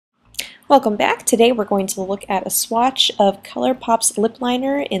Welcome back. Today we're going to look at a swatch of ColourPop's lip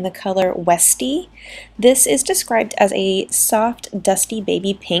liner in the color Westie. This is described as a soft, dusty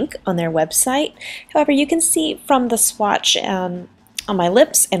baby pink on their website. However, you can see from the swatch on my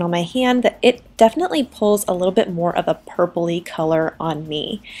lips and on my hand that it definitely pulls a little bit more of a purpley color on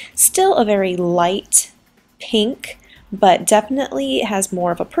me. Still a very light pink, but definitely has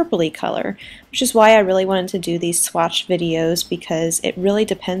more of a purpley color, which is why I really wanted to do these swatch videos, because it really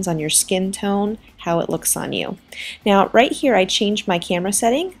depends on your skin tone how it looks on you. Now right here I changed my camera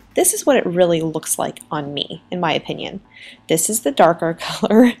setting. This is what it really looks like on me, in my opinion. This is the darker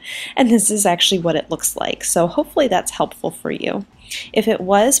color, and this is actually what it looks like. So hopefully that's helpful for you. If it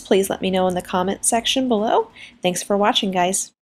was, please let me know in the comment section below. Thanks for watching, guys.